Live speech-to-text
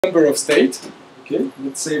number of states. Okay,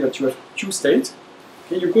 let's say that you have 2 states.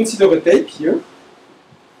 Okay, you consider a tape here,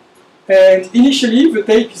 and initially the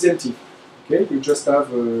tape is empty. Okay, you just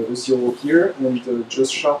have a 0 here and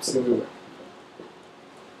just sharps everywhere.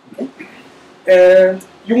 Okay, and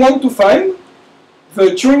you want to find the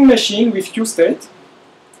Turing machine with 2 states.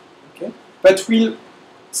 Okay, that will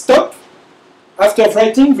stop after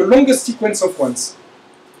writing the longest sequence of ones.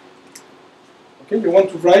 Okay, you want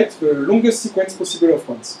to write the longest sequence possible of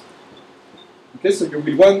ones. Okay, so you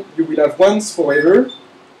will have ones forever,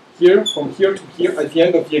 here, from here to here at the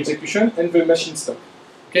end of the execution, and the machine stop.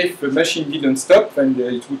 Okay, if the machine didn't stop, then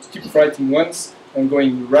it would keep writing ones and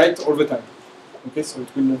going right all the time. Okay, so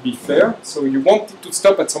it will not be fair. So you want it to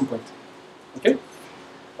stop at some point. Okay.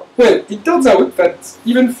 Well, it turns out that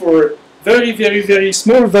even for very, very, very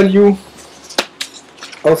small value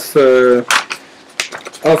of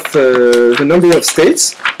the number of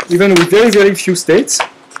states, even with very, very few states,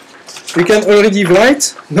 we can already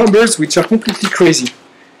write numbers which are completely crazy.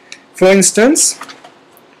 For instance,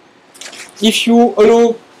 if you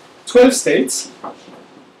allow 12 states,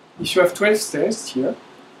 if you have 12 states here,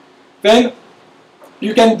 then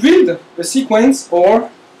you can build a sequence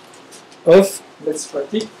of, let's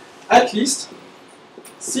practice, at least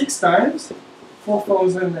 6 times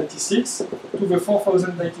 4096 to the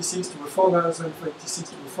 4096 to the 4096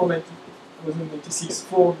 to the 4096,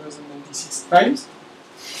 4096 times.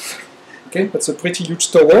 Okay, that's a pretty huge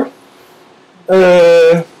tower.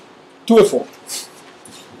 To a 4.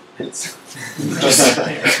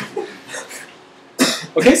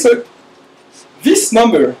 Okay, so this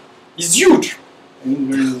number is huge. I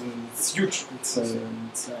mean, it's huge.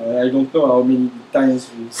 I don't know how many times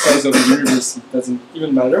the size of the universe. It doesn't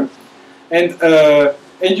even matter.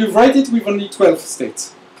 And you write it with only 12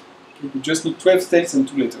 states. You just need 12 states and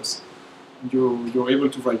 2 letters. And you're able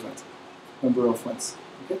to write that number of ones.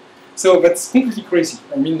 Okay? So that's completely crazy.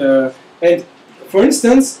 I mean, and for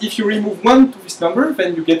instance, if you remove 1 to this number,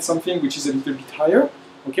 then you get something which is a little bit higher.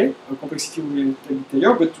 Okay, a complexity will be a little bit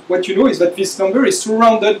higher. But what you know is that this number is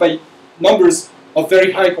surrounded by numbers of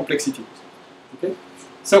very high complexity. Okay,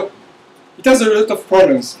 so it has a lot of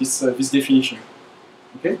problems. This definition.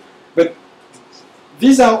 Okay, but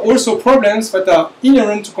these are also problems that are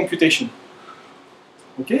inherent to computation.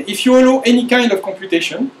 Okay, if you allow any kind of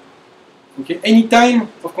computation, okay, any time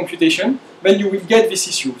of computation, then you will get these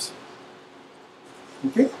issues.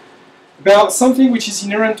 Okay, about something which is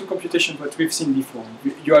inherent to computation that we've seen before.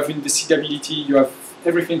 You have indecisibility, you have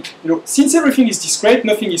everything. You know, since everything is discrete,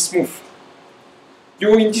 nothing is smooth.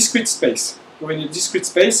 You're in discrete space. You're in a discrete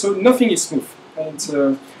space, so nothing is smooth. And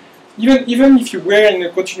even if you were in a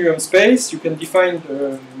continuum space, you can define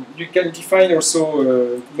also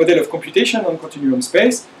a model of computation on continuum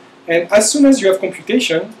space. And as soon as you have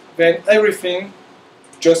computation, then everything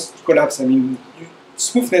just collapses. I mean,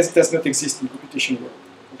 smoothness does not exist in computation world.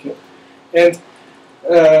 Okay, and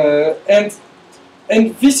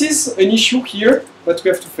this is an issue here that we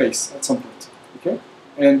have to face at some point. Okay,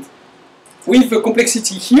 and with the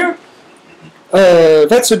complexity here,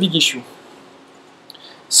 that's a big issue.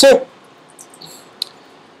 So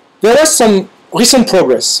there was some recent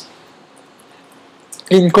progress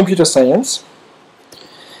in computer science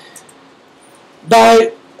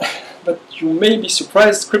by, but you may be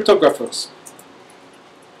surprised, cryptographers.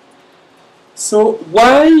 So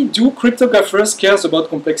why do cryptographers care about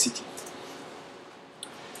complexity?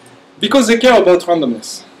 Because they care about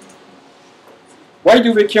randomness. Why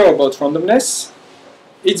do they care about randomness?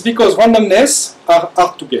 It's because randomness are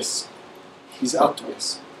hard to guess. Is hard to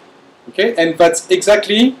guess. Okay, and that's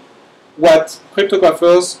exactly what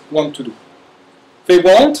cryptographers want to do. They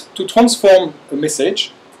want to transform a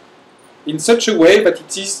message in such a way that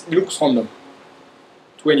it looks random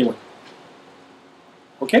to anyone.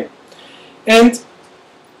 Okay? And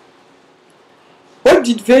what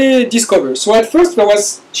did they discover? So at first there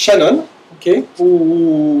was Shannon, okay,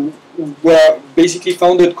 who basically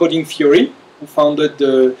founded coding theory,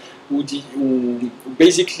 who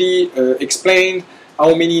basically explained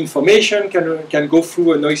how many information can go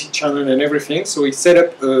through a noisy channel and everything. So he set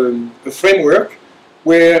up a framework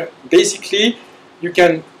where basically you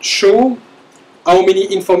can show how many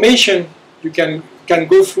information you can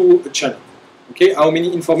go through a channel. Okay, how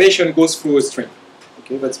many information goes through a string.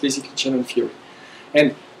 Okay, that's basically Shannon theory.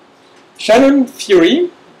 And Shannon theory,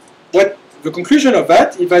 what the conclusion of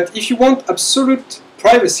that is that if you want absolute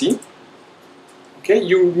privacy, okay,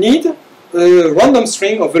 you need a random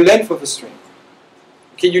string of the length of a string.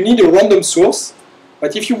 Okay, you need a random source,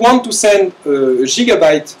 but if you want to send a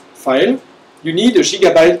gigabyte file, you need a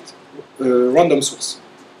gigabyte random source.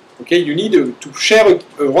 Okay, you need to share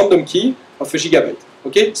a random key of a gigabyte.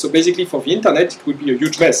 Okay, so basically for the internet it would be a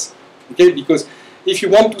huge mess. Okay, because if you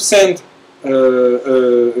want to send a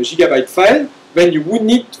gigabyte file, then you would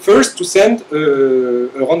need first to send a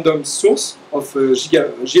random source of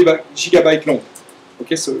gigabyte long.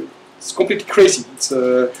 Okay, so it's completely crazy. It's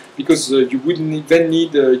because you would then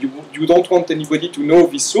need you don't want anybody to know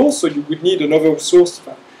this source, so you would need another source.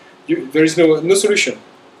 There is no solution.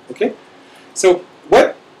 Okay, so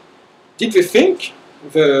what did they think,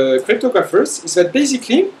 the cryptographers, is that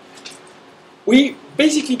basically we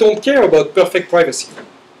don't care about perfect privacy.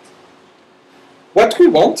 What we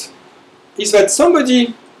want is that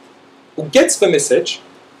somebody who gets the message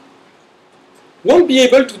won't be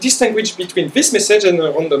able to distinguish between this message and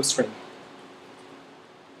a random string.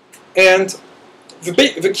 And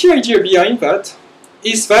the key idea behind that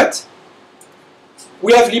is that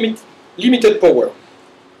we have limited power.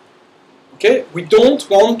 Okay? We don't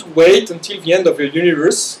want to wait until the end of the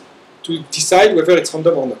universe to decide whether it's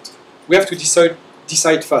random or not. We have to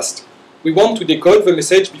decide fast. We want to decode the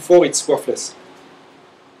message before it's worthless.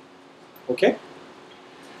 Okay?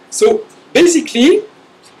 So basically,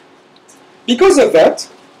 because of that,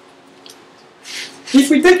 if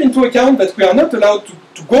we take into account that we are not allowed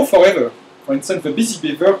to go forever, for instance, the busy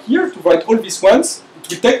behavior here, to write all these ones, it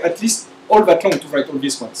will take at least all that long to write all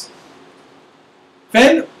these ones.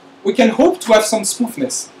 Then we can hope to have some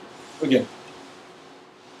smoothness again.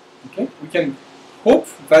 Okay? We can hope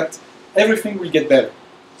that everything will get better.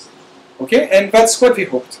 Okay? And that's what we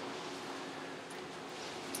hoped.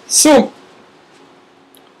 So,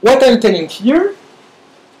 what I'm telling here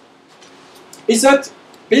is that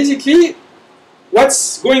basically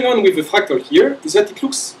what's going on with the fractal here is that it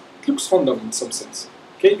looks random in some sense.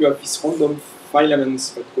 Okay, you have these random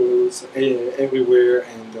filaments that goes everywhere,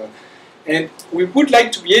 and we would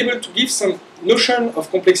like to be able to give some notion of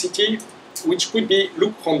complexity which could be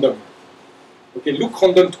look random. Okay, look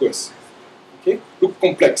random to us. Okay, look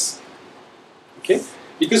complex. Okay,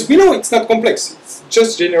 because we know it's not complex. It's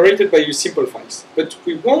just generated by you simple files, but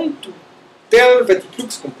we want to tell that it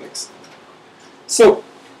looks complex. So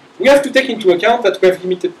we have to take into account that we have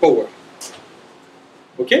limited power.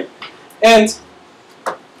 Okay? And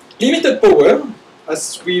limited power,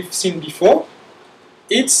 as we've seen before,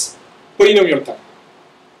 it's polynomial time.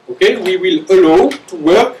 Okay? We will allow to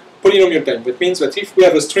work polynomial time. That means that if we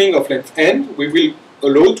have a string of length n, we will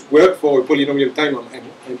allow to work for a polynomial time on n,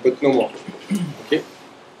 but no more. Okay?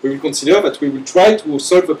 We will consider that we will try to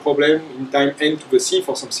solve the problem in time n to the c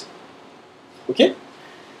for some c. Okay?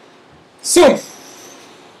 So,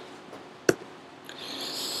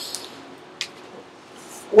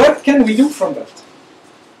 what can we do from that?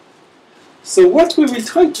 So what we will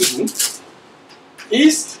try to do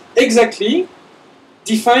is exactly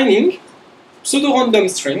defining pseudo-random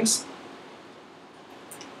strings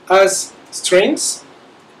as strings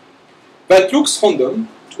that looks random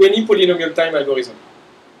to any polynomial time algorithm.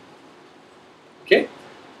 Okay?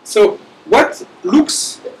 So what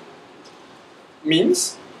looks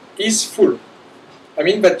means is full. I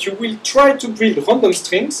mean that you will try to build random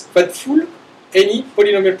strings that fool any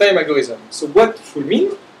polynomial time algorithm. So what full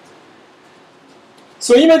mean?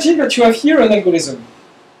 So imagine that you have here an algorithm.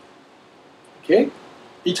 Okay?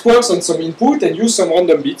 It works on some input and use some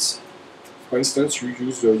random bits. For instance, you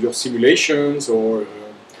use your simulations, or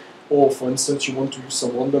for instance, you want to use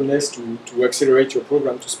some randomness to accelerate your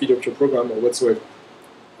program, to speed up your program, or whatsoever.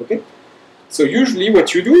 Okay? So usually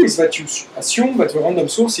what you do is that you assume that the random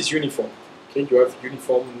source is uniform. Okay? You have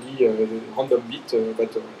uniformly random bit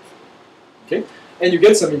that arrive. Okay? And you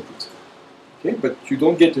get some input. Okay? But you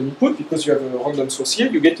don't get an input because you have a random source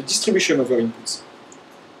here, you get a distribution of your inputs.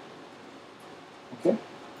 Okay?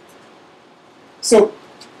 So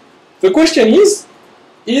the question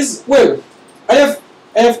is well, I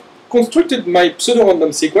have constructed my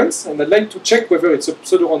pseudo-random sequence, and I'd like to check whether it's a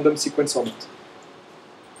pseudo-random sequence or not.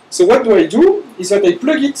 So what do? Is that I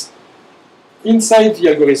plug it inside the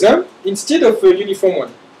algorithm instead of a uniform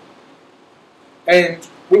one. And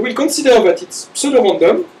we will consider that it's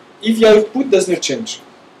pseudo-random if the output does not change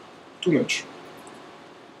too much.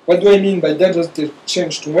 What do I mean by that doesn't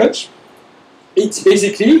change too much? It's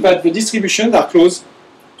basically that the distributions are close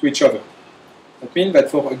to each other. That means that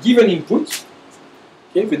for a given input,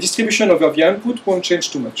 okay, the distribution over the output won't change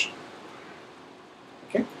too much.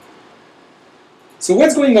 Okay? So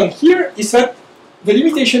what's going on here is that the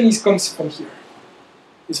limitation comes from here.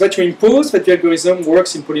 Is that you impose that the algorithm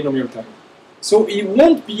works in polynomial time. So it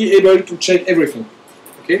won't be able to check everything.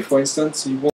 Okay, for instance, it won't